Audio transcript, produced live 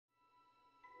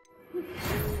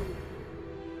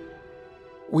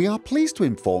We are pleased to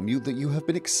inform you that you have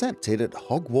been accepted at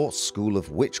Hogwarts School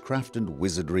of Witchcraft and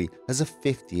Wizardry as a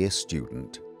 5th-year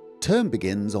student. Term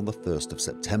begins on the 1st of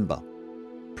September.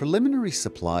 Preliminary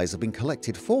supplies have been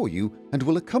collected for you and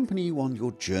will accompany you on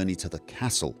your journey to the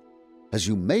castle. As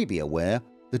you may be aware,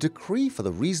 the decree for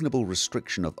the reasonable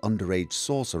restriction of underage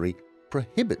sorcery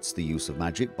prohibits the use of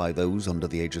magic by those under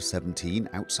the age of 17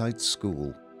 outside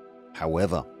school.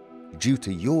 However, due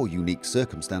to your unique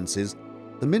circumstances,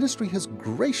 the Ministry has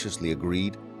graciously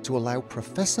agreed to allow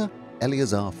Professor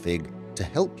Eleazar Fig to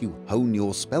help you hone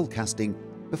your spellcasting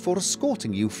before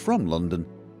escorting you from London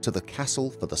to the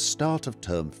castle for the start of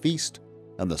term feast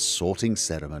and the sorting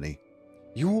ceremony.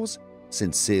 Yours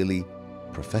sincerely,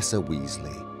 Professor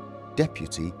Weasley,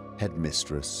 Deputy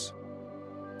Headmistress.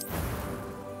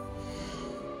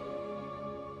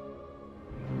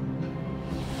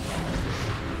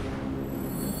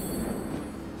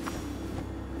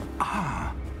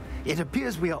 It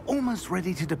appears we are almost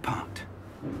ready to depart.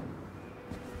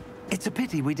 It's a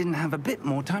pity we didn't have a bit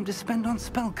more time to spend on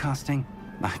spellcasting.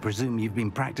 I presume you've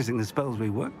been practicing the spells we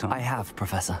worked on. I have,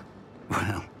 Professor.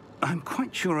 Well, I'm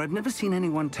quite sure I've never seen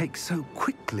anyone take so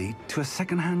quickly to a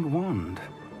second-hand wand.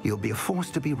 You'll be a force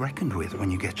to be reckoned with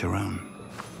when you get your own.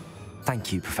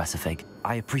 Thank you, Professor Fig.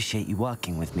 I appreciate you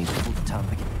working with me before the term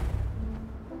begins.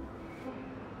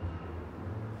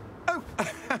 Oh,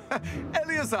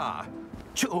 Eleazar!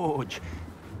 George,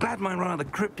 glad my rather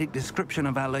cryptic description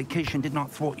of our location did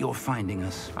not thwart your finding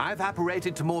us. I've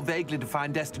apparated to more vaguely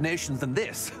defined destinations than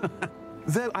this.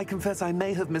 Though I confess I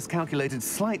may have miscalculated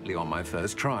slightly on my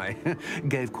first try.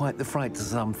 Gave quite the fright to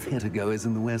some theatre-goers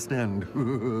in the West End.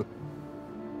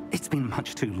 It's been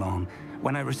much too long.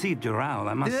 When I received your owl,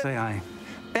 I must say I...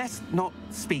 Best not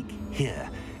speak here,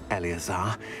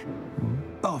 Eleazar.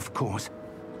 Of course.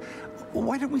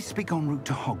 Why don't we speak en route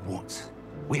to Hogwarts?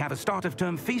 We have a start of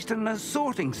term feast and a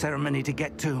sorting ceremony to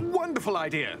get to. Wonderful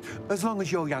idea! As long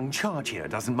as your young charge here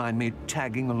doesn't mind me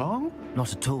tagging along.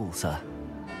 Not at all, sir.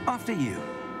 After you.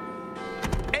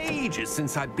 Ages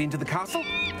since I'd been to the castle.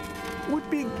 Would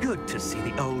be good to see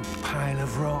the old pile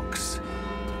of rocks.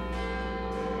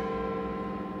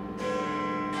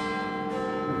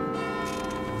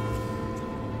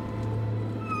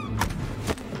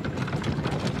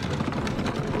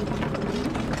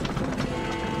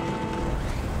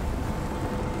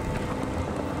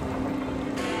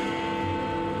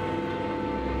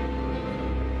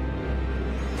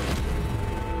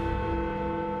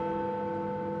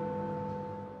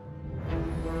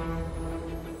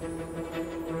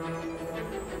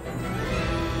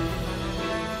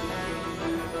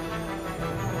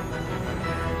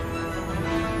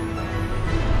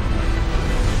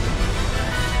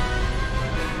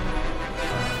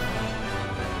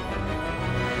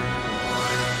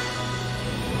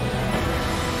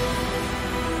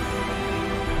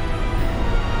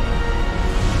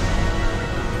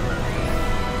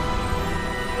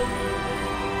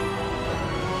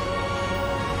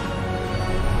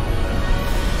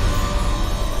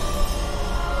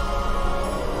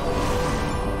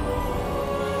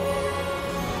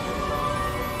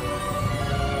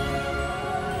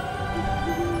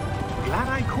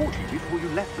 Before you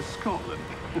left for Scotland.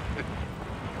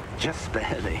 Just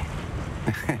barely.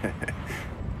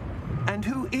 And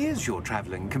who is your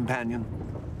traveling companion?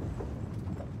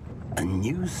 A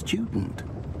new student.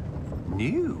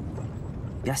 New?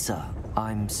 Yes, sir.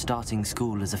 I'm starting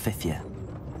school as a 5th year.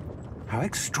 How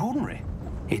extraordinary.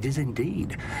 It is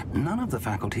indeed. None of the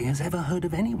faculty has ever heard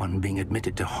of anyone being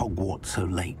admitted to Hogwarts so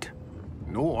late.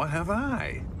 Nor have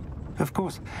I. Of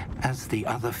course, as the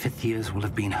other 5th years will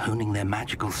have been honing their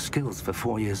magical skills for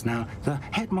 4 years now, the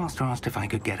headmaster asked if I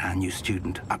could get our new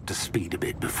student up to speed a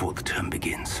bit before the term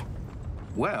begins.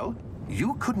 Well,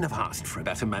 you couldn't have asked for a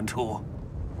better mentor.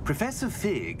 Professor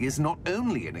Fig is not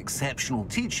only an exceptional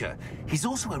teacher, he's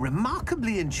also a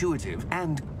remarkably intuitive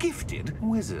and gifted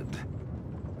wizard.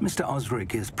 Mr.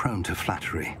 Osric is prone to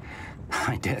flattery.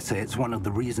 I dare say it's one of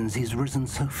the reasons he's risen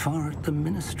so far at the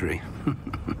Ministry.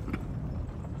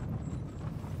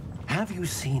 Have you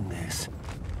seen this?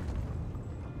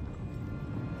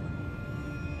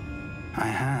 I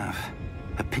have.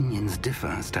 Opinions differ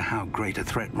as to how great a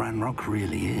threat Ranrock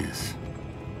really is.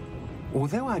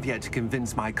 Although I've yet to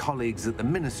convince my colleagues at the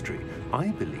Ministry, I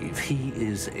believe he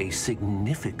is a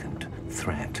significant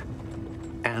threat.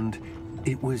 And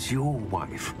it was your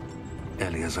wife,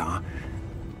 Eleazar,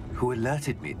 who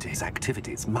alerted me to his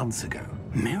activities months ago.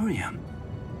 Miriam?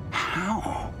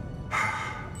 How?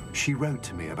 She wrote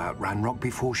to me about Ranrock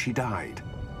before she died,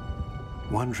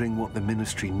 wondering what the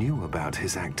Ministry knew about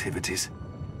his activities.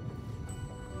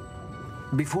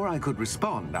 Before I could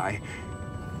respond, I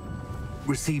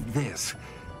received this.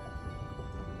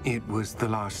 It was the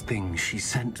last thing she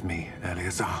sent me,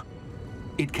 Eleazar.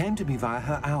 It came to me via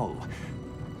her owl,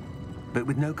 but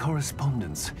with no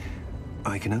correspondence.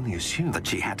 I can only assume That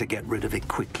she had to get rid of it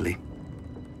quickly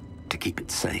to keep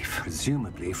it safe.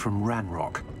 presumably from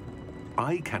Ranrock.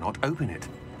 I cannot open it.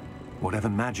 Whatever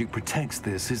magic protects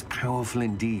this is powerful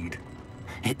indeed.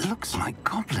 It looks like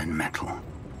goblin metal.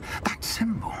 That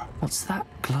symbol. What's that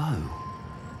glow?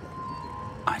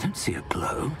 I don't see a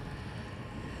glow.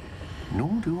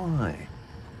 Nor do I.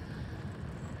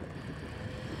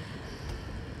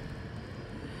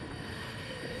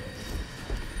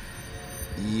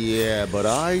 Yeah, but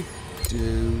I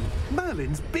do.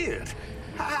 Merlin's beard.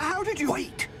 How did you...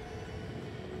 Wait!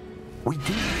 We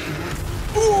do.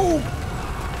 Ooh!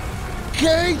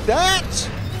 Okay, that.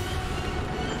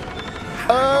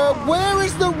 Where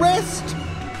is the rest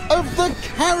of the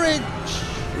carriage?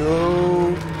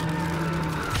 Oh.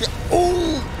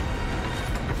 Oh.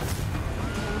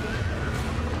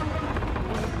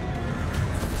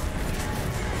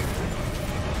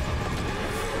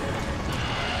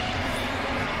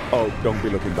 Oh, don't be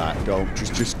looking back. Don't.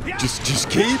 Just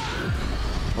keep.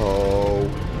 Oh.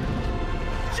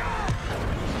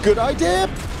 Good idea.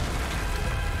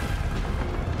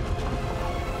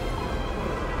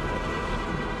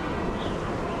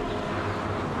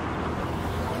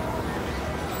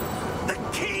 The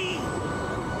key!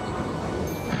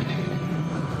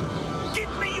 Give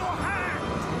me your hand!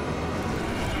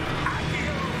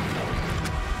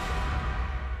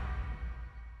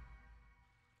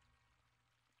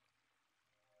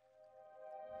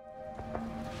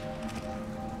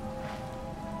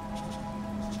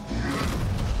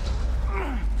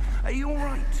 Are you all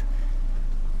right?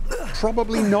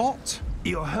 Probably not.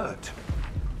 You're hurt.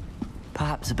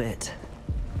 Perhaps a bit.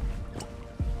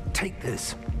 Take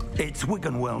this. It's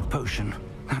Wiggenweld potion.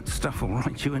 That stuff will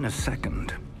right you in a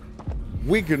second.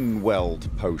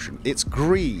 Wiggenweld potion. It's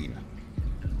green.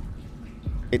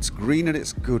 It's green and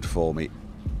it's good for me.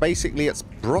 Basically, it's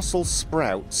Brussels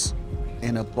sprouts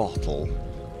in a bottle.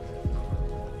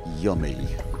 Yummy.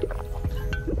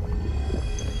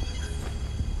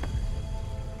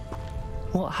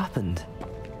 What happened?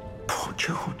 Poor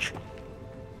George.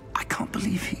 I can't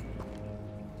believe he...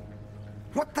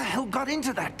 What the hell got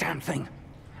into that damn thing?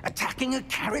 Attacking a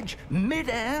carriage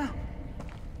mid-air?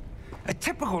 A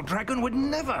typical dragon would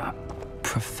never...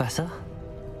 Professor?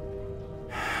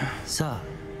 Sir,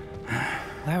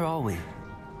 where are we?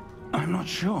 I'm not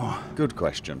sure. Good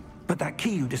question. But that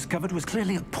key you discovered was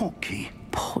clearly a port key.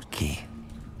 Port key?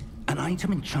 An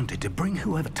item enchanted to bring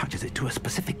whoever touches it to a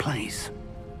specific place.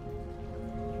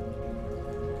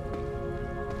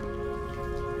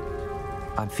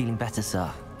 I'm feeling better, sir,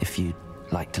 if you'd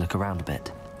like to look around a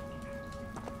bit.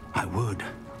 I would.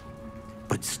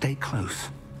 But stay close.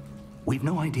 We've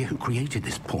no idea who created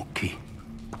this port key.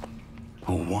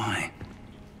 Or why.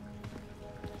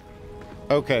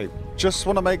 Okay, just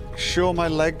want to make sure my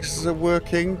legs are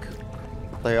working.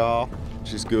 They are,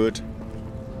 which is good.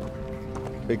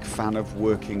 Big fan of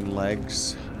working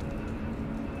legs.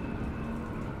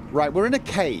 Right, we're in a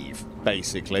cave,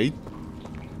 basically.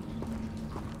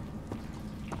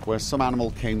 Where some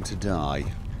animal came to die.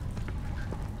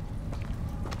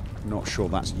 Not sure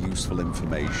that's useful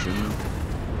information.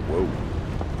 Whoa.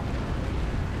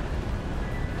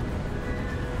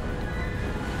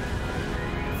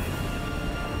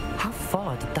 How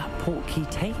far did that port key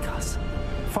take us?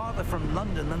 Farther from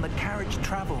London than the carriage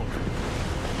travelled.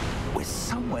 We're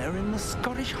somewhere in the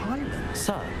Scottish Highlands.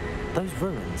 Sir, those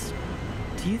ruins.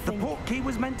 Do you The think... port key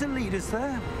was meant to lead us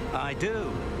there? I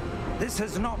do. This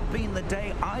has not been the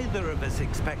day either of us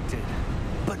expected.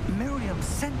 But Miriam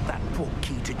sent that port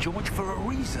key to George for a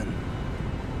reason.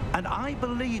 And I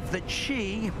believe that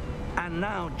she, and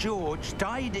now George,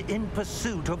 died in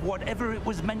pursuit of whatever it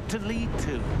was meant to lead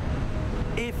to.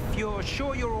 If you're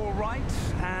sure you're all right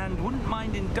and wouldn't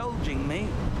mind indulging me,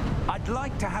 I'd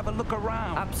like to have a look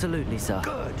around. Absolutely, sir.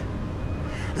 Good.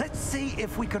 Let's see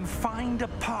if we can find a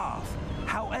path,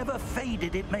 however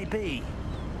faded it may be.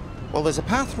 Well, there's a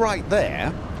path right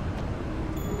there.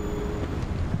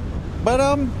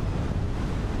 But,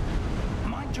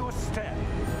 Mind your step.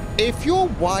 if your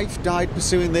wife died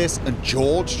pursuing this, and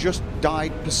George just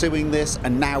died pursuing this,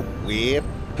 and now we're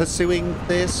pursuing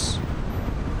this...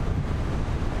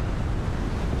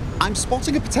 I'm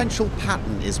spotting a potential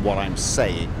pattern, is what I'm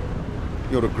saying.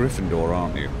 You're a Gryffindor,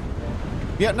 aren't you?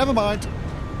 Yeah, never mind.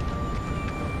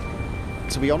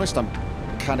 To be honest, I'm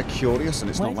kind of curious, and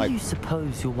it's Where not do like... you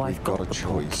suppose your wife we've got got a the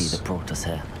port key choice. that brought us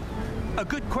here? A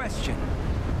good question.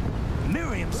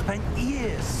 Miriam spent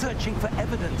years searching for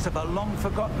evidence of a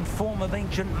long-forgotten form of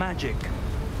ancient magic.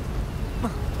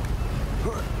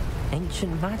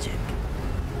 Ancient magic?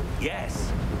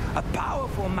 Yes, a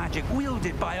powerful magic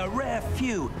wielded by a rare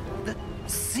few that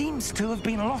seems to have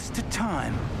been lost to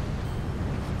time.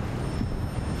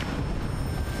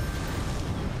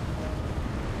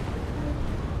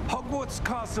 Hogwarts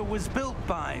Castle was built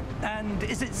by, and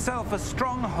is itself a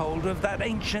stronghold of that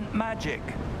ancient magic.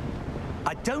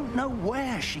 I don't know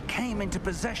where she came into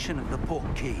possession of the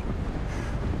portkey,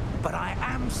 but I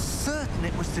am certain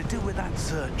it was to do with that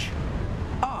search.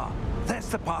 Ah, there's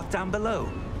the path down below.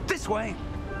 This way.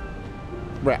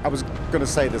 Right, I was going to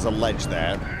say there's a ledge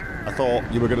there. I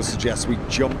thought you were going to suggest we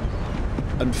jump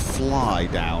and fly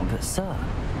down. But sir,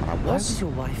 why was your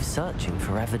wife searching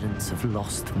for evidence of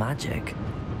lost magic?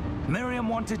 Miriam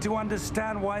wanted to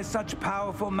understand why such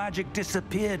powerful magic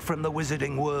disappeared from the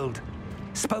wizarding world.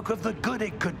 Spoke of the good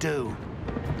it could do.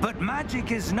 But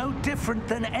magic is no different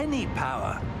than any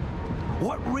power.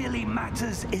 What really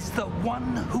matters is the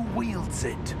one who wields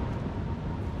it.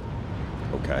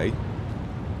 Okay.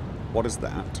 What is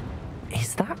that?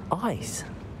 Is that ice?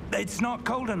 It's not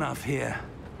cold enough here.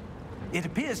 It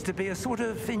appears to be a sort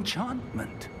of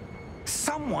enchantment.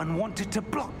 Someone wanted to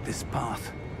block this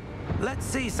path. Let's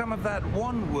see some of that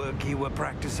wand work you were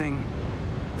practicing.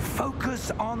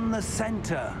 Focus on the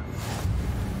center.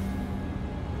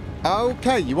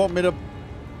 Okay, you want me to...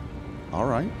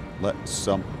 Alright, let's,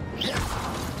 Want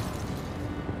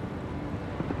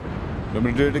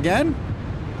me to do it again?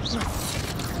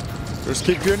 Just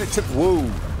keep doing it to... Whoa.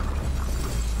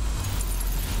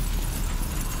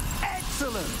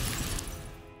 Excellent!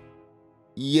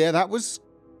 Yeah, that was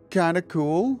kind of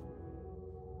cool.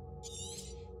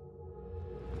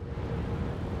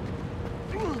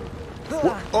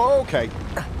 Okay.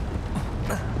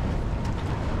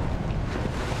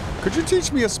 Could you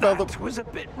teach me a spell that was a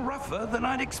bit rougher than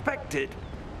I'd expected.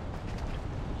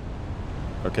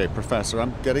 Okay, Professor,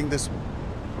 I'm getting this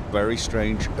very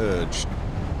strange urge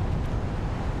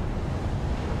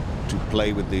to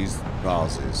play with these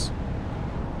vases.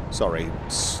 Sorry,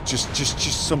 it's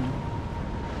just some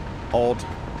odd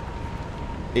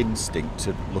instinct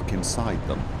to look inside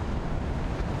them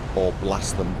or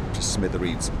blast them to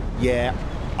smithereens. Yeah,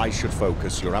 I should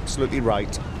focus. You're absolutely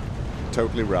right.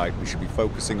 Totally right. We should be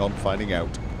focusing on finding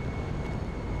out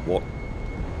what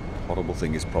horrible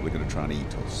thing is probably going to try and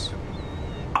eat us.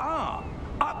 Ah,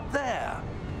 up there.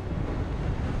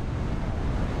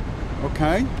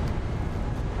 Okay.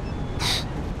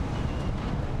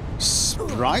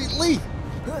 Sprightly.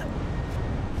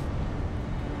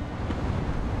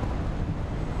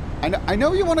 I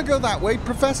know you want to go that way,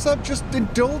 Professor. Just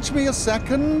indulge me a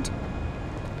second.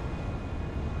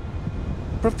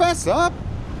 Professor?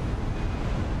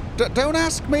 Don't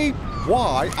ask me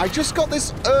why. I just got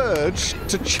this urge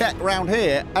to check around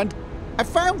here, and I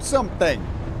found something.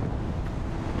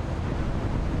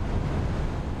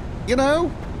 You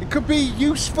know, it could be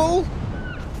useful.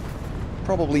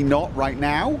 Probably not right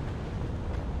now.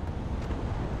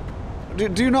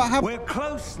 Do you not have... We're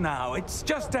close now. It's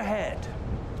just ahead.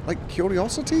 Like,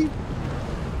 curiosity?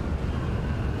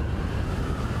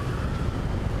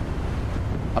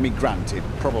 I mean, granted,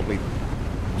 probably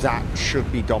that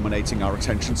should be dominating our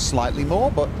attention slightly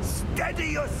more, but... Steady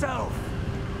yourself!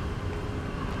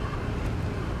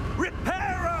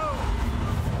 Reparo!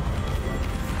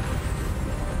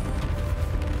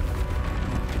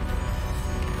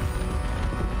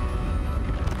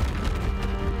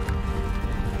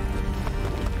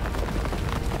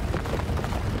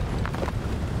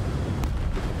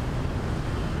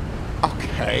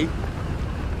 Okay.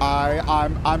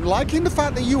 I'm liking the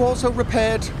fact that you also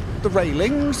repaired the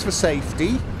railings for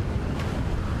safety.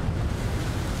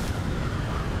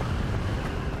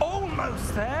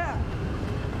 Almost there.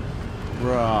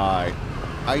 Right.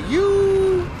 Are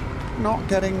you not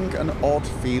getting an odd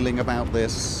feeling about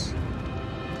this?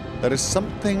 There is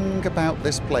something about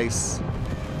this place.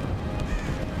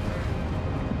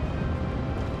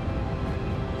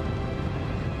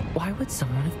 Why would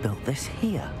someone have built this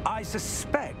here? I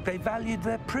suspect they valued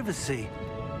their privacy.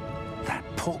 That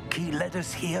portkey led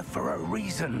us here for a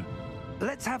reason.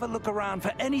 Let's have a look around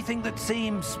for anything that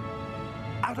seems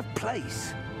out of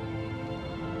place.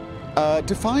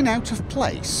 Define out of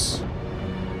place.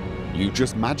 You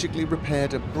just magically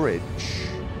repaired a bridge.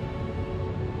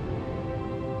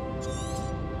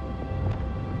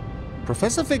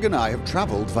 Professor Fig and I have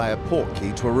travelled via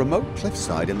portkey to a remote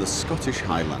cliffside in the Scottish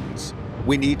Highlands.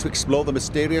 We need to explore the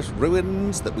mysterious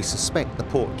ruins that we suspect the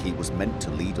portkey was meant to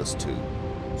lead us to.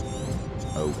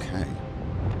 Okay.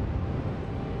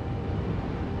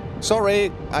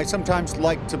 Sorry, I sometimes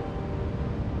like to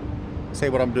say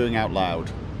what I'm doing out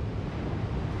loud.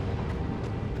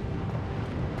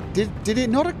 Did it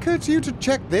not occur to you to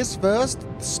check this first?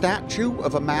 The statue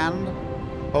of a man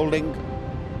holding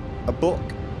a book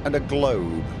and a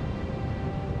globe.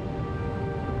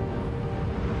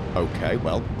 Okay,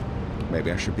 well,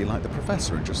 maybe I should be like the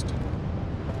professor and just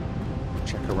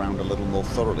check around a little more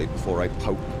thoroughly before I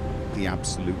poke the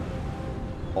absolute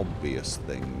obvious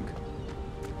thing.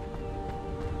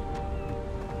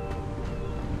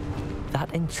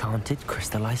 That enchanted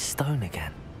crystallized stone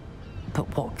again.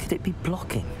 But what could it be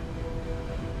blocking?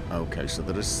 Okay, so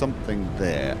there is something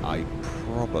there I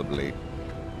probably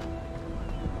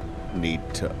need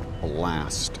to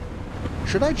blast.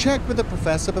 Should I check with the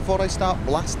professor before I start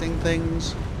blasting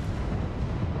things?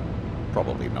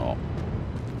 Probably not.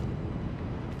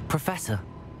 Professor,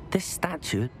 this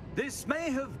statue... This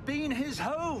may have been his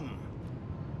home.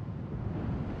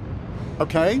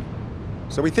 Okay,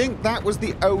 so we think that was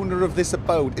the owner of this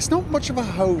abode. It's not much of a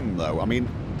home, though. I mean,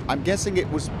 I'm guessing it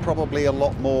was probably a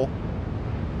lot more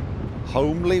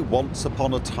homely once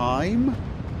upon a time.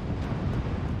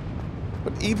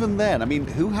 But even then, I mean,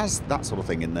 who has that sort of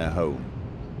thing in their home?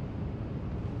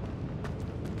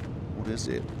 What is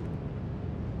it?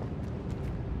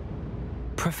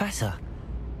 Professor,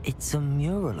 it's a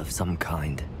mural of some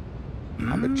kind.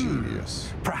 I'm a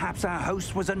genius. Perhaps our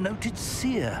host was a noted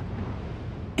seer.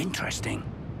 Interesting.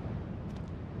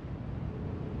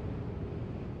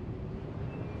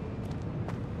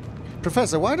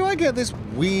 Professor, why do I get this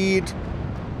weird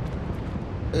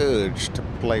urge to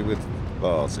play with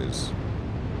vases?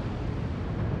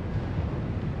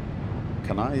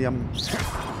 Can I,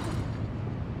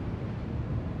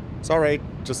 Sorry,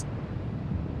 just...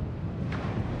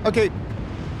 Okay.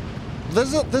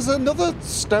 There's another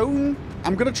stone.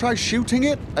 I'm gonna try shooting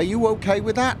it. Are you okay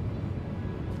with that?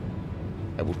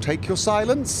 I will take your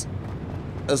silence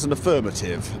as an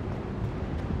affirmative.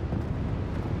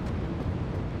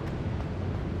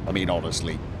 I mean,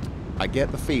 honestly, I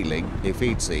get the feeling if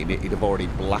he'd seen it, he'd have already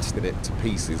blasted it to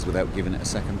pieces without giving it a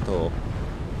second thought.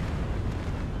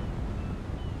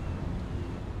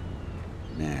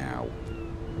 Now,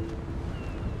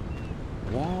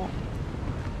 what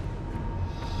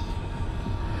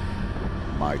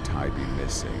might I be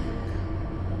missing?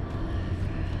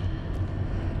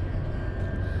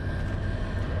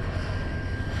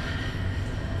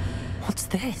 What's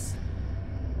this?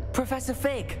 Professor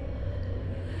Fig!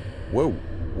 Whoa.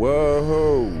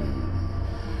 Whoa.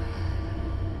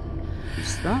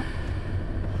 Is that?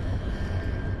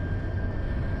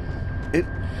 It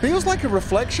feels like a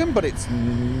reflection, but it's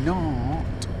not.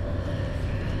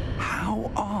 How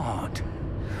odd.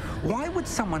 Why would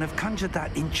someone have conjured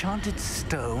that enchanted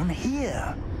stone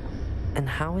here? And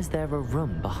how is there a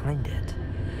room behind it?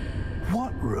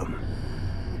 What room?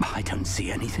 I don't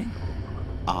see anything.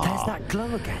 There's that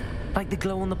glow again, like the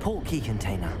glow on the portkey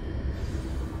container.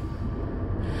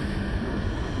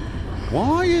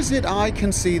 Why is it I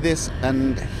can see this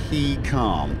and he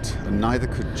can't, and neither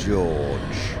could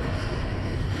George?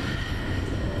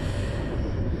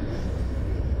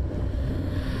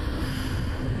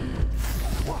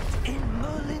 What in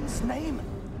Merlin's name?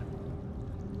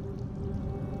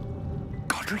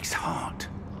 Godric's heart.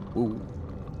 Ooh.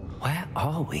 Where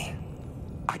are we?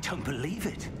 I don't believe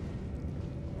it.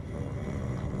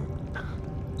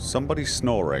 Somebody's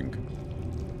snoring.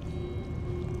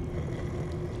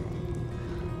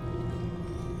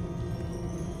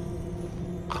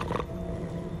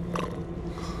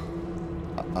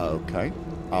 Okay.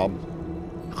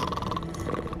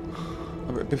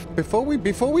 Before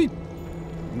we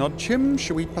nudge him,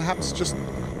 should we perhaps just...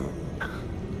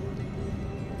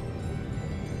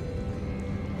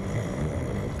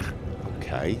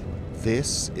 Okay.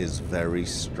 This is very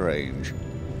strange.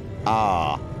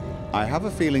 I have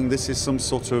a feeling this is some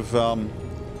sort of,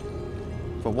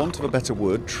 for want of a better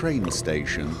word, train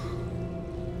station.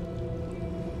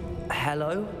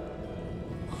 Hello?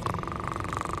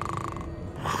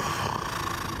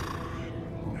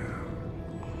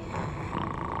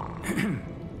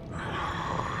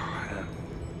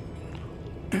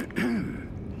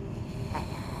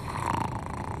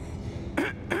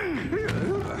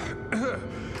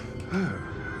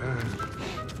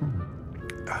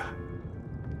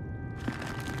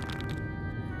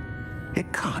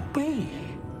 It can't be.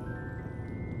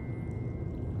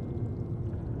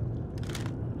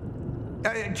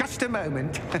 Just a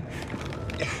moment.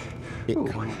 It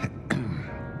can't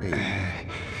be.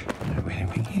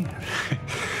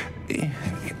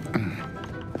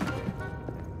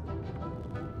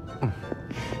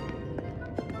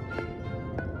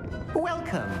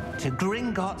 Welcome to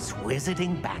Gringotts Gringotts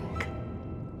Wizarding Bank.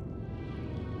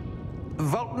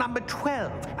 Vault number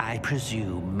 12, I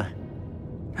presume.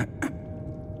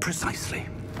 Precisely.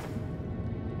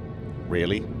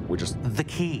 Really? We're just... The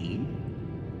key?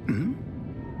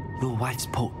 Your wife's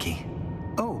portkey.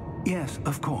 Oh, yes,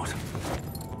 of course.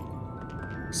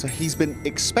 So he's been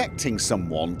expecting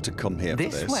someone to come here for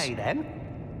this. This way, then.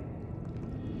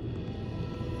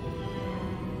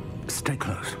 Stay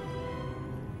close.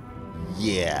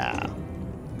 Yeah.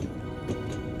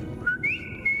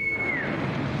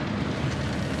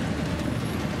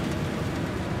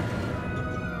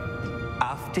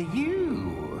 After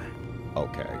you.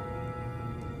 Okay.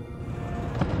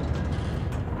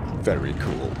 Very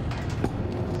cool.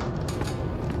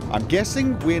 I'm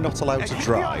guessing we're not allowed to Keep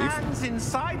drive. your hands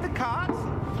inside the cart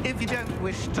if you don't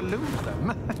wish to lose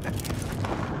them.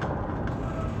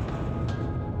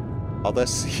 Are there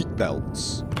seat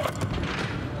belts?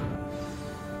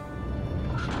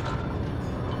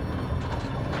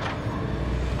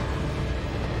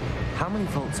 How many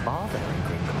vaults are there in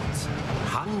Gringotts?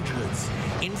 Hundreds.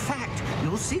 In fact,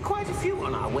 you'll see quite a few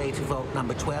on our way to vault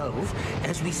number 12.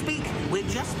 As we speak, we're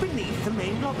just beneath the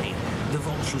main lobby. The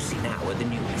vaults you see now are the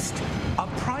newest. Are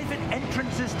private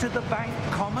entrances to the bank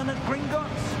common at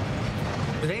Gringotts?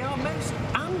 They are most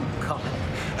uncommon.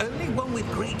 Only one with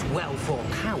great wealth or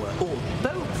power, or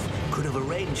both, could have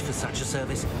arranged for such a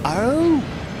service. Oh!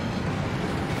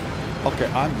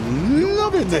 Okay, I'm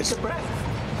loving this. Take a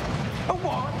breath. A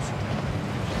what?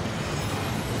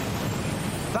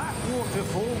 That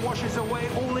waterfall washes away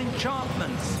all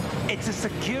enchantments. It's a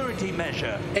security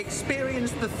measure.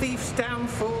 Experienced the thief's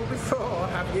downfall before,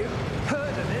 have you?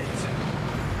 Heard of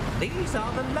it? These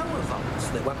are the lower vaults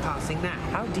that we're passing now.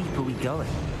 How deep are we going?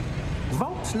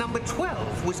 Vault number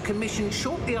 12 was commissioned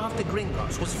shortly after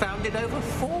Gringotts was founded over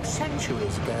 4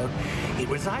 centuries ago. It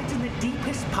resides in the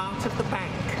deepest part of the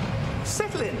bank.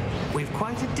 Settle in. We've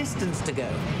quite a distance to go.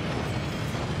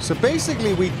 So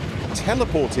basically we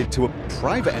teleported to a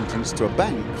private entrance to a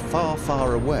bank far,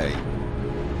 far away.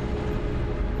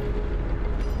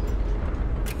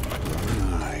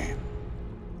 Right.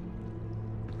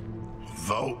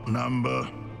 Vault number?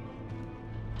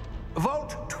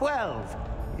 Vault 12.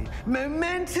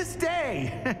 Momentous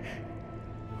day.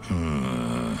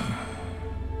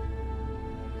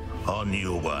 On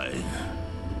your way.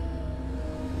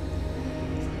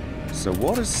 So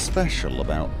what is special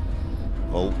about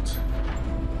Vault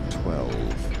 12?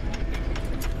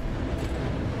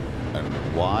 And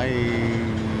why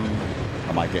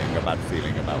am I getting a bad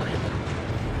feeling about it?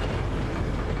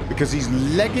 Because he's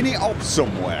legging it up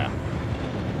somewhere.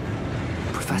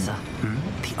 Professor,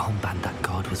 the armband that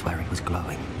guard was wearing was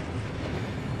glowing.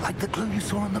 Like the glow you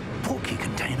saw on the portkey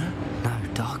container? No,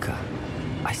 darker.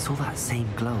 I saw that same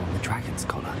glow on the dragon's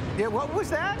collar. Yeah, what was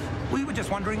that? We were just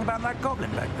wondering about that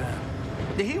goblin back there.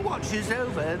 He watches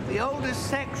over the oldest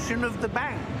section of the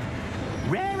bank.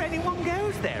 Rare anyone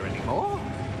goes there anymore.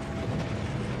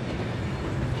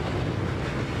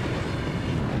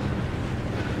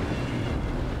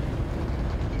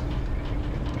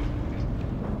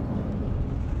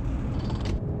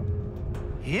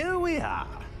 Here we are.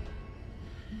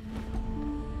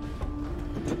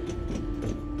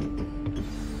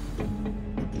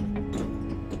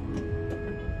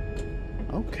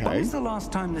 Okay. When was the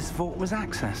last time this vault was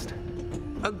accessed?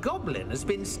 A goblin has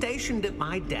been stationed at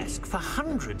my desk for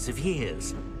hundreds of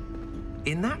years.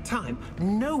 In that time,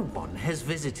 no one has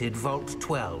visited Vault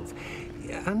 12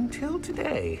 until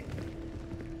today.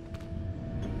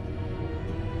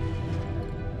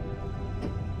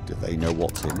 Do they know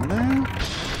what's in there?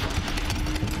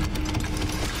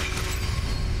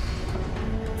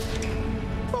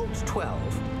 Vault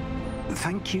 12.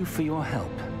 Thank you for your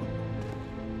help.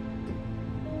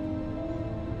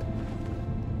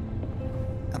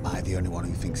 Am I the only one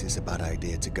who thinks it's a bad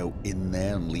idea to go in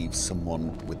there and leave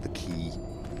someone with the key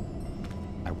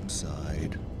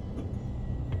outside?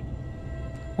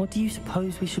 What do you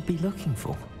suppose we should be looking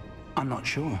for? I'm not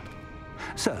sure.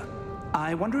 Sir,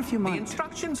 I wonder if you The might...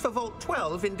 instructions for Vault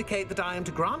 12 indicate that I am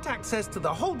to grant access to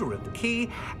the holder of the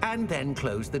key and then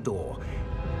close the door.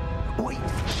 Wait!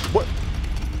 What?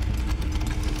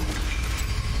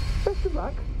 Best of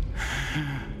luck.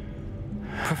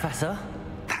 Professor?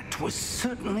 That was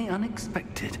certainly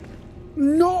unexpected.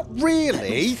 Not Let me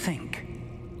really. think.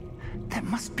 There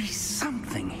must be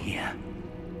something here.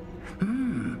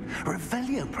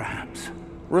 Revelio, perhaps?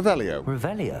 Revelio.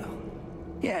 Revelio?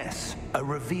 Yes, a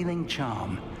revealing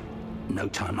charm. No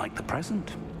time like the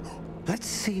present. Let's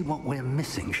see what we're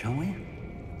missing, shall we?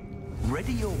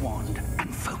 Ready your wand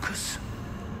and focus.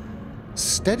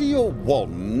 Steady your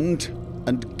wand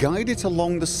and guide it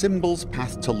along the symbol's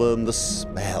path to learn the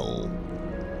spell.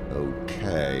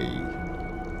 Okay.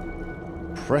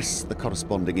 Press the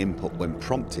corresponding input when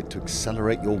prompted to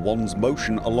accelerate your wand's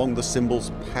motion along the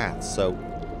symbol's path. So,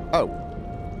 oh,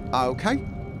 okay.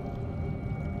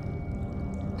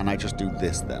 And I just do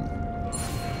this then.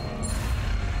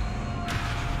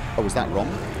 Oh, is that wrong?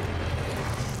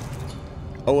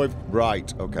 Oh,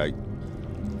 right, okay.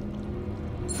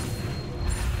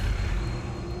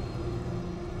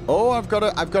 Oh, I've got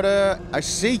a, I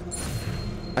see.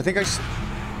 I think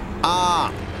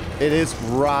ah, it is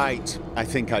right. I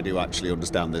think I do actually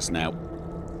understand this now.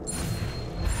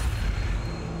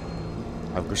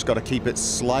 I've just got to keep it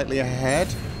slightly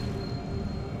ahead.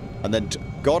 And then,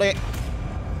 got it.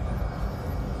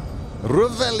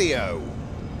 Revelio.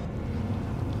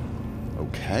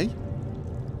 Okay.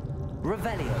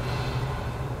 Revelio.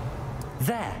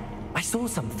 There, I saw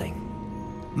something.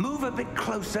 Move a bit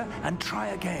closer and try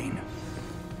again.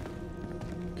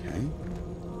 Okay.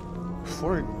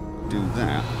 Before I do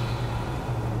that,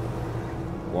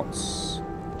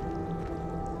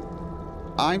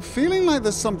 I'm feeling like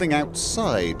there's something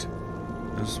outside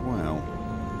as well.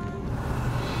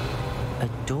 A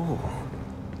door.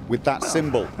 With that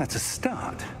symbol. That's a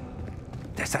start.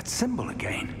 There's that symbol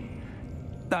again.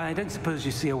 I don't suppose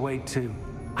you see a way to...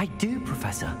 I do,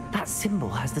 Professor. That symbol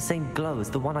has the same glow as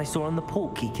the one I saw on the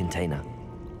port key container.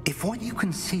 If what you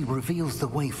can see reveals the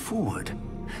way forward,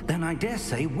 then I dare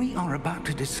say we are about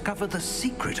to discover the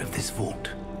secret of this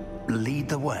vault. Lead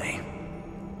the way.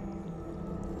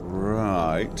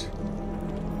 Right.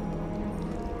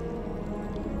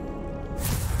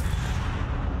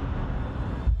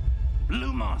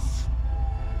 Lumos.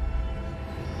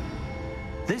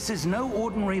 This is no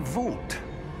ordinary vault.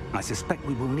 I suspect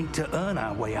we will need to earn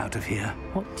our way out of here.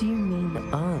 What do you mean,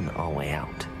 earn our way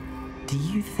out? Do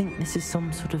you think this is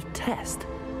some sort of test?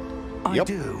 I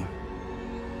do.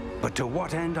 But to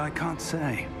what end, I can't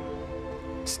say.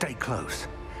 Stay close.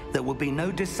 There will be no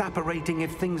disapparating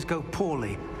if things go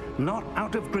poorly. Not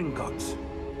out of Gringotts.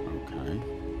 Okay.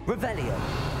 Revelio.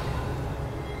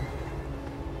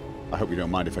 I hope you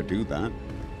don't mind if I do that.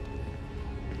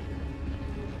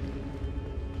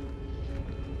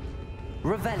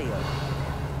 Revelio.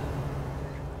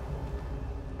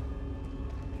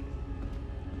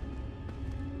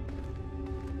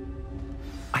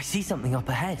 I see something up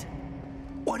ahead.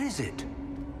 What is it?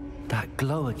 That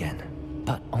glow again,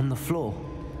 but on the floor.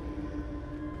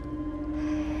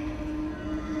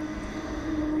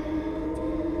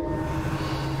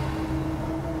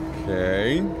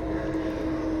 Okay.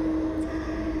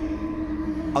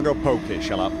 I'll go poke it,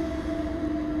 shall I?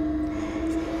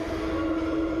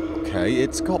 Okay,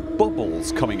 it's got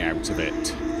bubbles coming out of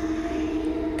it.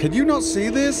 Can you not see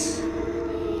this?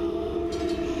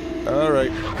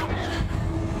 Alright.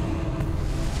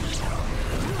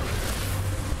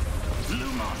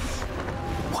 Lumos!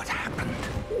 What happened?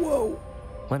 Whoa.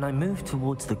 When I moved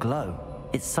towards the glow,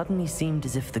 it suddenly seemed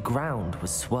as if the ground was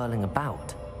swirling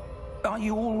about. Are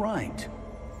you all right?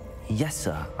 Yes,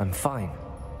 sir, I'm fine.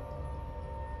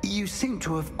 You seem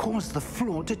to have caused the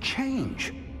floor to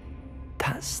change.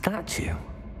 That statue?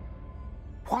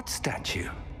 What statue?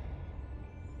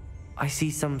 I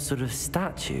see some sort of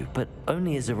statue, but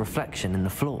only as a reflection in the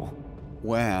floor.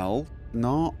 Well,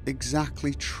 not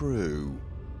exactly true.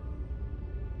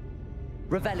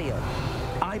 Revelio.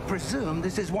 I presume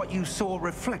this is what you saw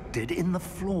reflected in the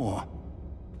floor.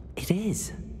 It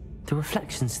is. The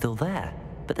reflection's still there,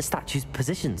 but the statue's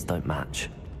positions don't match.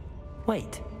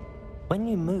 Wait. When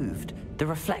you moved, the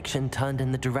reflection turned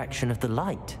in the direction of the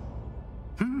light.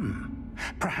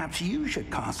 Perhaps you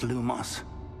should cast Lumos.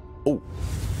 Oh.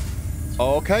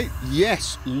 Okay,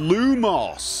 yes,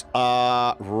 Lumos.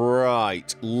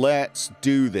 Right, let's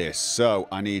do this. So,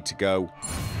 I need to go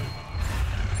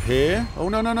here. Oh,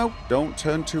 no, no, no. Don't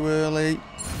turn too early.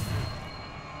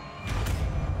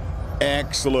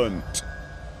 Excellent.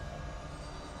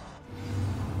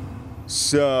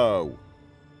 So,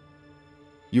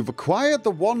 you've acquired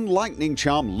the one lightning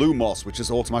charm, Lumos, which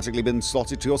has automatically been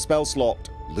slotted to your spell slot.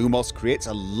 Lumos creates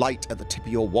a light at the tip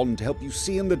of your wand to help you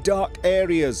see in the dark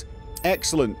areas.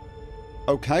 Excellent.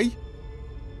 Okay.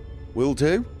 Will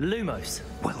do. Lumos.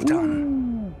 Well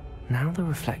done. Now the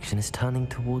reflection is turning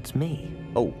towards me.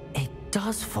 Oh. It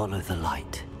does follow the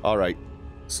light. All right.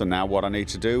 So now what I need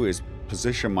to do is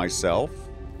position myself.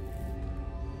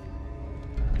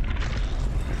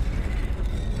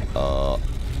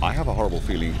 I have a horrible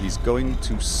feeling he's going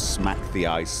to smack the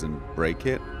ice and break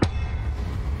it.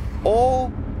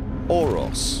 Or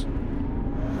us.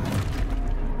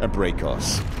 And break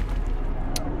us.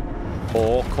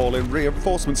 Or call in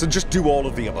reinforcements and just do all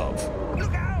of the above.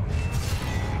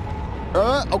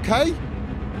 Okay.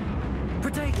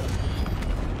 Protego.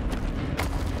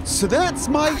 So that's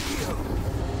my...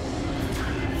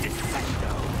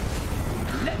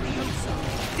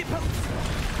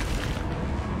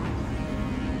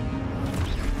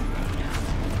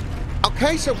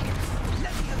 Okay, so...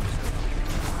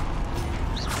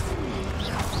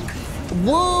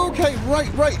 Whoa, okay, right.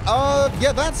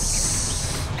 Yeah,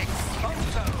 that's...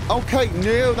 Okay,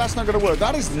 no, that's not gonna work.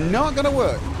 That is not gonna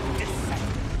work.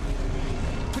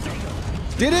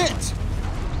 Did it?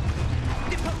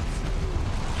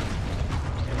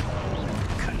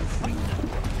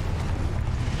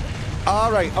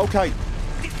 All right, okay.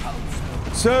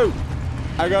 So,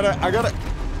 I gotta...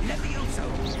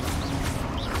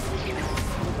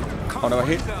 Oh no, I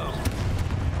hit...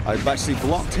 I've actually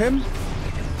blocked him.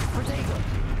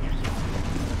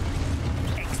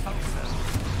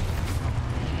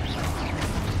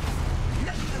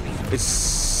 Is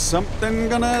something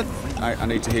gonna... I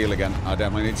need to heal again. I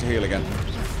definitely need to heal again.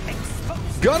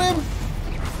 Got him!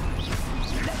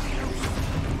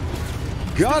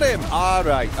 Got him!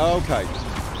 Alright, okay.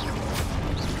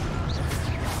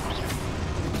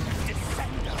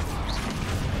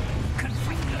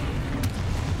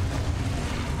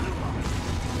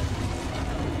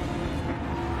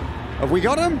 Have we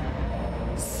got him?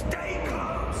 Stay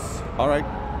close. Alright.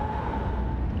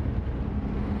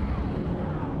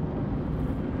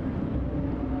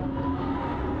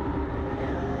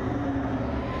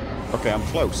 Okay, I'm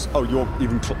close. Oh, you're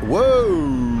even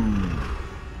whoa!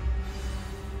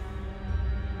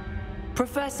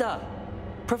 Professor!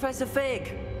 Professor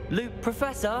Fig! Luke,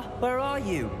 Professor, where are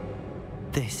you?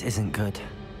 This isn't good.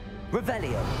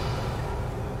 Revelio.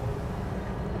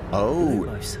 Oh,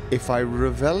 Lumos. if I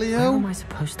Where Revelio? am I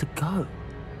supposed to go?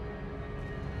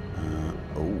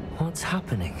 Oh. What's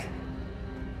happening?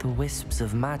 The wisps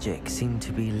of magic seem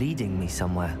to be leading me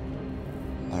somewhere.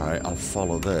 Alright, I'll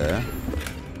follow there.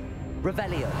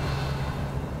 Revelio.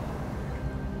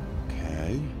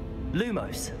 Okay.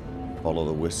 Lumos. Follow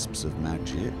the wisps of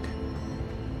magic.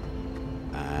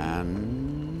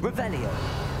 And... Revelio.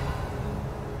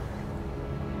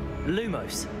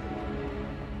 Lumos.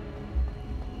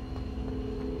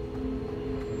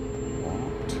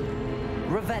 What?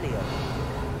 Revelio.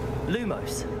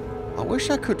 Lumos. I wish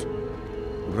I could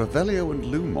Revelio and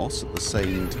Lumos at the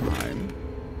same time.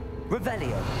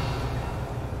 Revelio.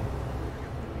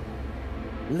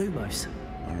 Lumos.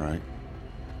 Alright.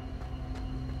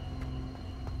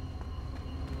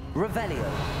 Revelio.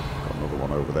 Got another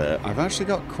one over there. I've actually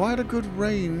got quite a good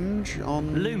range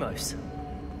on... Lumos.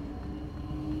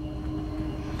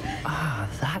 Ah,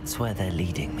 that's where they're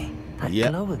leading me. That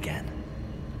Yep. glow again.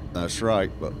 That's right,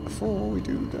 but before we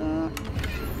do that...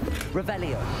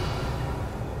 Revelio.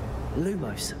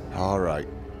 Lumos. Alright.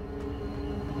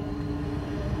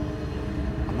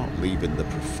 I'm not leaving the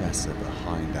professor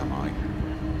behind, am I?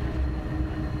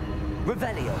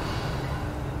 Revelio.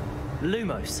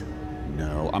 Lumos.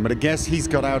 No, I'm gonna guess he's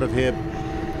got out of here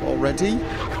already.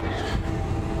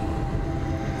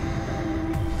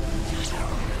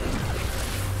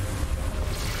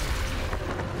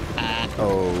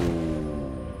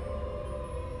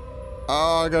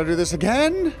 Oh, I gotta do this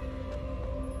again?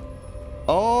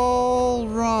 All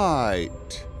right.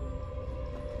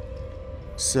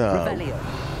 So. Revelio.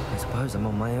 I suppose I'm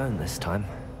on my own this time.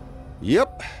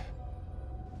 Yep.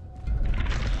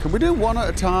 Can we do one at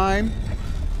a time?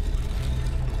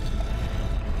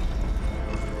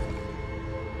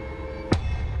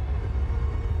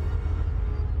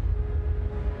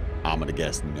 I'm gonna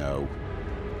guess no.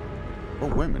 Oh,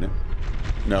 wait a minute.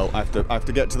 No, I have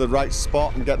to get to the right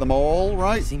spot and get them all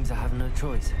right. Seems I have no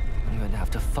choice. I'm going to have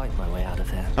to fight my way out of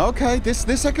here. Okay,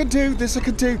 this I can do. This I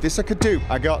can do. This I can do.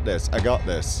 I got this. I got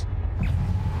this.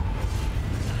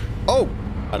 Oh,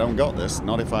 I don't got this.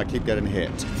 Not if I keep getting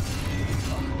hit.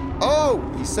 Oh,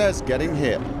 he says getting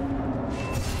hit.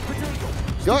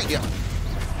 Got ya.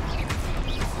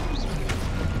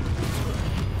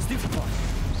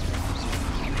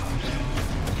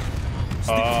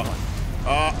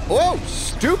 Oh,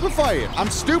 stupefying. I'm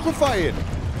stupefying.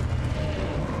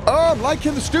 Oh, I'm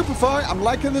liking the stupefy. I'm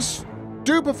liking the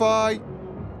stupefy.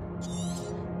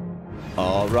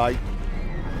 All right.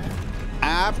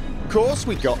 Of course,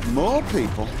 we got more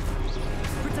people.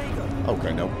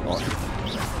 Okay, no. All right.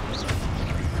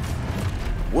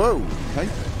 Whoa, okay.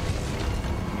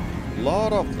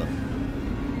 Lot of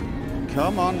them.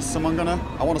 Come on, is someone gonna...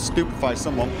 I want to stupefy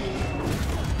someone.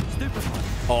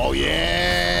 Oh,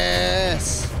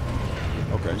 yes!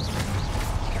 Okay.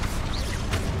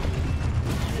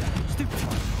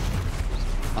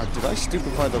 Did I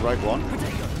stupefy the right one?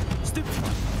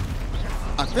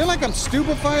 feel like I'm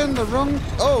stupefying the wrong...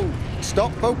 Oh,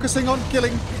 stop focusing on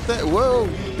killing. Whoa,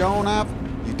 you don't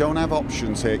have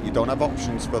options here. You don't have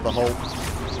options for the whole...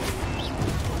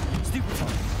 Stupefy.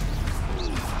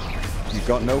 You've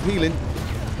got no healing.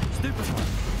 Stupefy.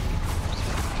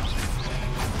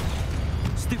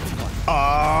 Stupefy.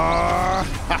 Ah!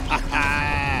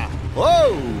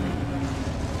 Whoa!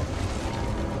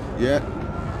 Yeah.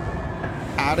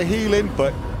 Out of healing,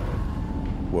 but...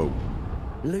 Whoa.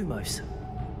 Lumos.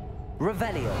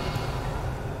 Revelio.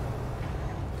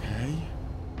 Okay.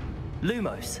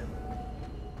 Lumos.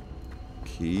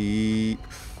 Keep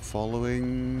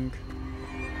following.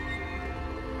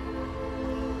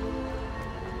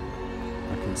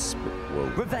 I can sprint. Whoa.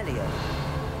 Revelio.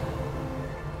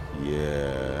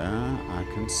 Yeah, I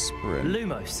can sprint.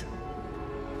 Lumos.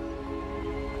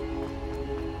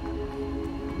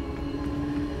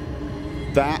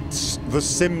 That's the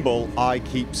symbol I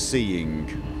keep seeing.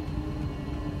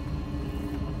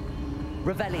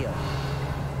 Revelio.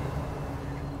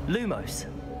 Lumos.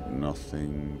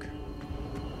 Nothing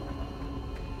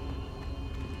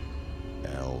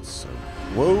else.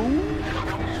 Whoa.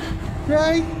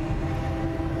 Okay.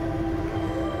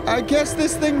 I guess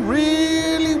this thing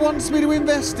really wants me to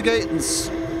investigate and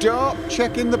stop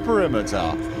checking the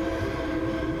perimeter.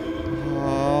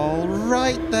 All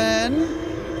right then.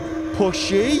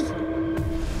 Pushy.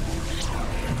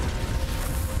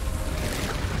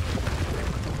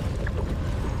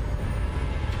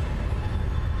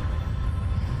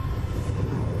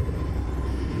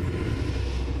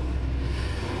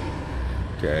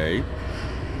 Okay.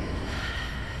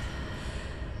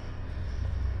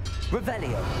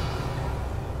 Revelio.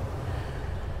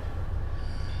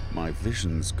 My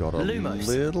vision's got a Lumos.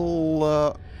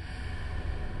 little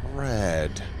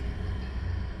red.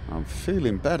 I'm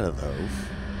feeling better though.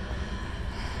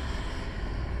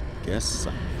 Guess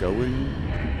I'm going.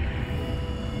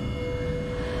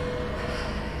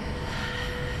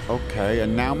 Okay,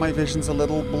 and now my vision's a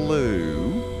little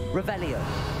blue. Revelio.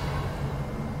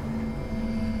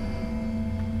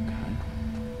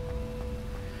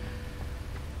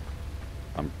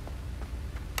 Okay.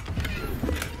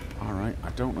 Alright, I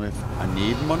don't know if I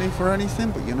need money for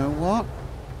anything, but you know what?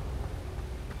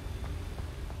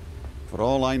 For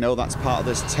all I know, that's part of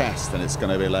this test, and it's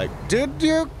going to be like, did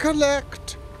you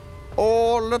collect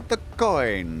all of the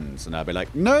coins? And I'll be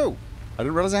like, no, I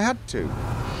didn't realize I had to.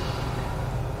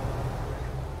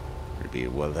 It'll be,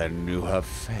 well, then you have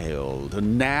failed.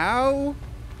 And now,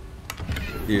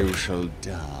 you shall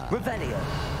die. Revelio.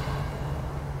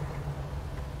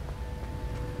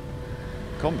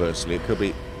 Conversely, it could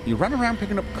be, you ran around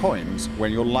picking up coins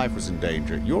when your life was in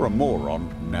danger. You're a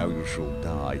moron, now you shall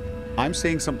die. I'm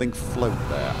seeing something float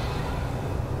there.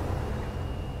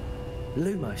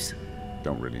 Lumos.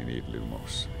 Don't really need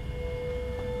Lumos.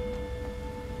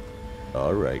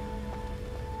 All right.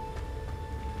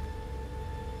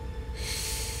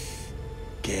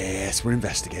 Guess we're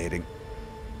investigating.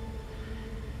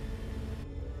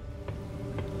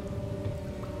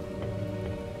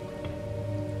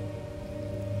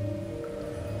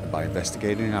 And by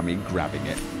investigating, I mean grabbing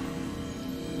it.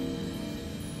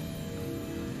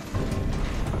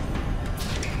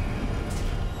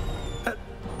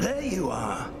 There you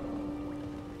are.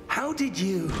 How did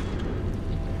you...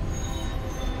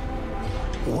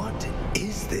 What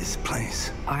is this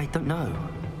place? I don't know.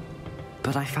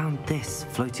 But I found this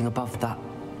floating above that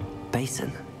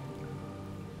basin.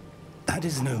 That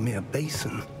is no mere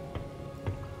basin.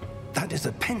 That is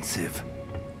a pensive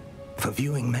for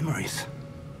viewing memories.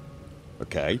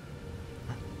 Okay.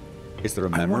 Is there a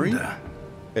memory I wonder,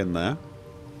 in there?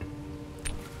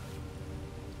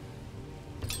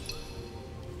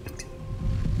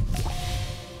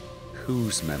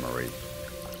 Whose memory?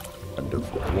 And of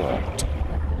what?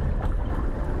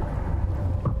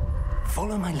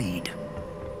 follow my lead.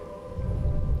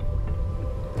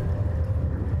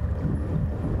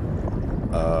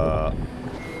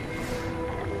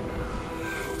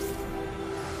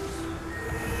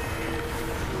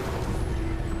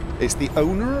 It's the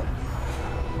owner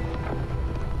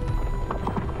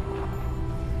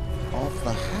of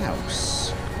the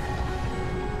house.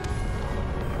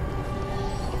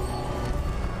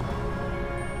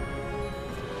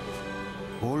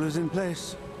 All is in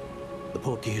place. The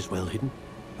portkey is well hidden.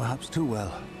 Perhaps too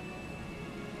well.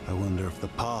 I wonder if the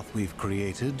path we've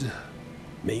created...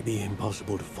 May be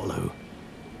impossible to follow.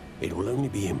 It will only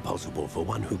be impossible for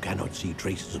one who cannot see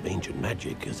traces of ancient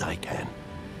magic as I can.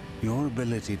 Your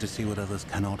ability to see what others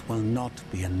cannot will not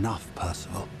be enough,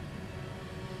 Percival.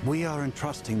 We are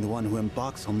entrusting the one who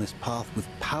embarks on this path with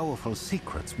powerful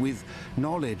secrets, with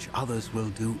knowledge others will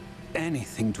do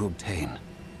anything to obtain.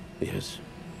 Yes,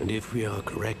 and if we are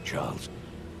correct, Charles,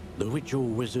 the witch or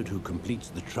wizard who completes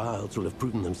the trials will have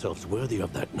proven themselves worthy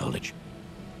of that knowledge,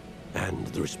 and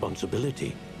the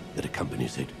responsibility that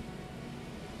accompanies it.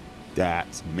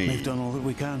 That's me. We've done all that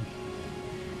we can.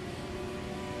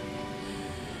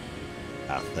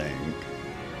 I think.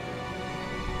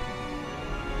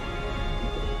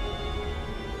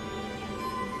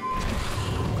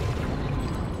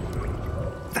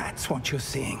 That's what you're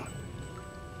seeing.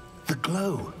 The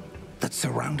glow that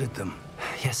surrounded them.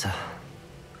 Yes, sir.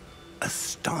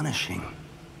 Astonishing.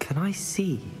 Can I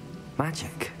see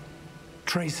magic?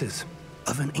 Traces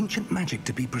of an ancient magic,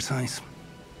 to be precise.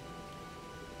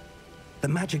 The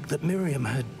magic that Miriam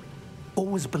had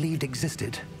always believed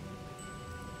existed,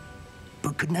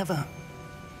 but could never.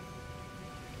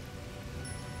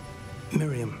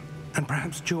 Miriam, and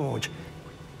perhaps George,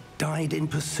 died in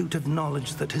pursuit of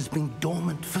knowledge that has been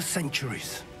dormant for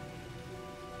centuries.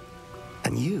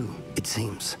 And you, it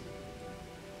seems,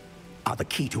 are the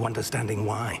key to understanding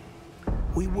why.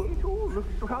 It all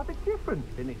looks rather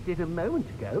different than it did a moment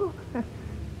ago.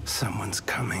 Someone's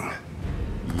coming.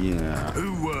 Yeah.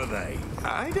 Who were they?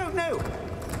 I don't know.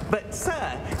 But,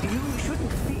 sir, you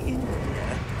shouldn't be in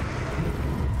here.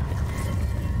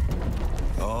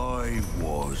 I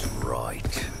was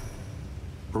right.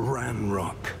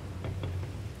 Ramrock.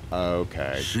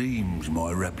 Okay. Seems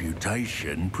my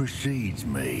reputation precedes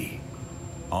me.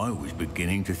 I was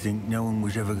beginning to think no one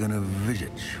was ever going to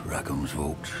visit Rackham's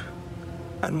vault.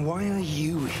 And why are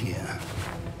you here?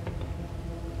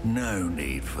 No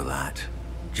need for that.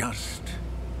 Just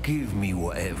give me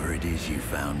whatever it is you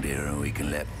found here and we can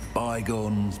let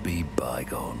bygones be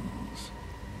bygones.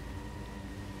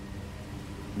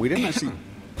 We didn't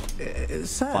actually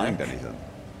Sir, find anything.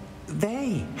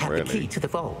 they have Really? the key to the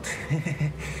vault.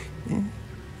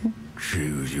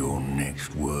 Choose your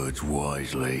next words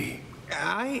wisely.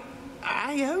 I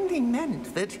only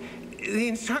meant that the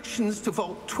instructions to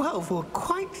Vault 12 were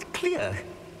quite clear.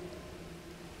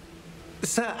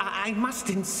 Sir, I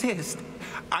must insist.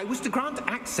 I was to grant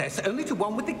access only to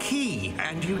one with the key,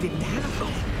 and you didn't have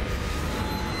them.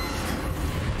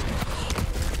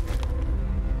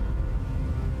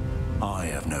 I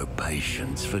have no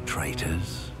patience for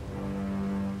traitors.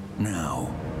 Now,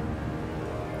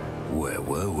 where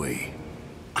were we?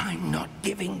 I'm not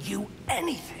giving you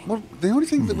anything. Well, the only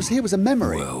thing that was here was a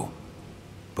memory. Well,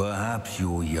 perhaps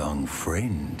your young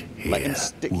friend Let him here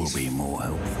stick will his be more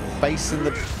helpful. face in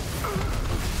the...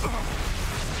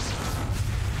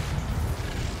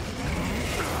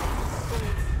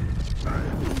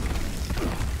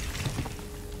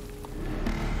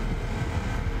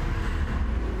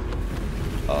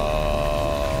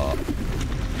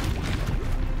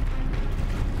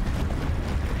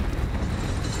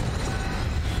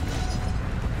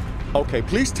 Okay,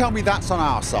 please tell me that's on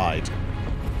our side.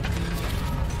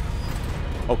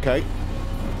 Okay.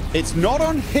 It's not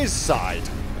on his side.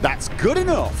 That's good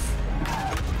enough.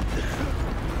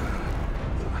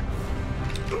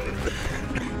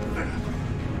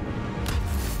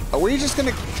 Are we just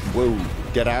gonna... Whoa.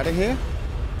 Get out of here?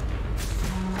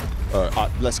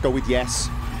 Let's go with yes.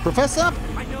 Professor?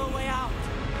 I know a way out.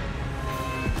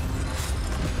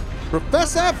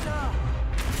 Professor?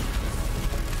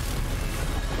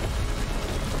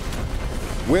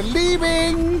 We're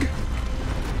leaving!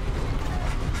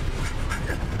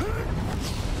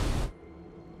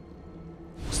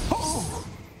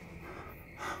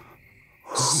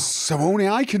 So only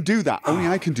I can do that. Only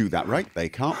I can do that, right? They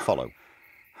can't follow.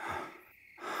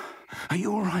 Are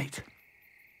you all right?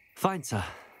 Fine, sir.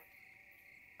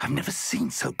 I've never seen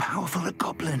so powerful a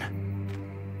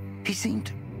goblin. He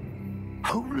seemed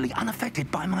wholly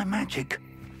unaffected by my magic.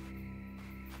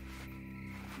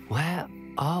 Where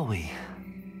are we?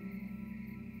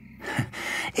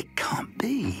 It can't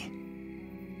be.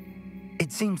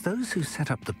 It seems those who set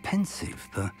up the pensive,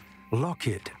 the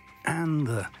locket, and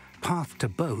the path to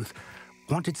both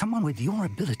wanted someone with your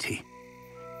ability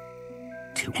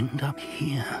to end up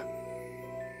here.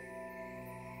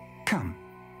 Come.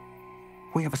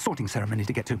 We have a sorting ceremony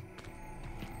to get to.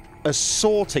 A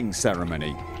sorting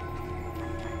ceremony?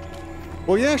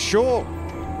 Well, yeah, sure.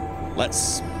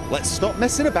 Let's stop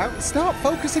messing about and start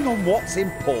focusing on what's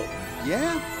important,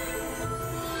 yeah?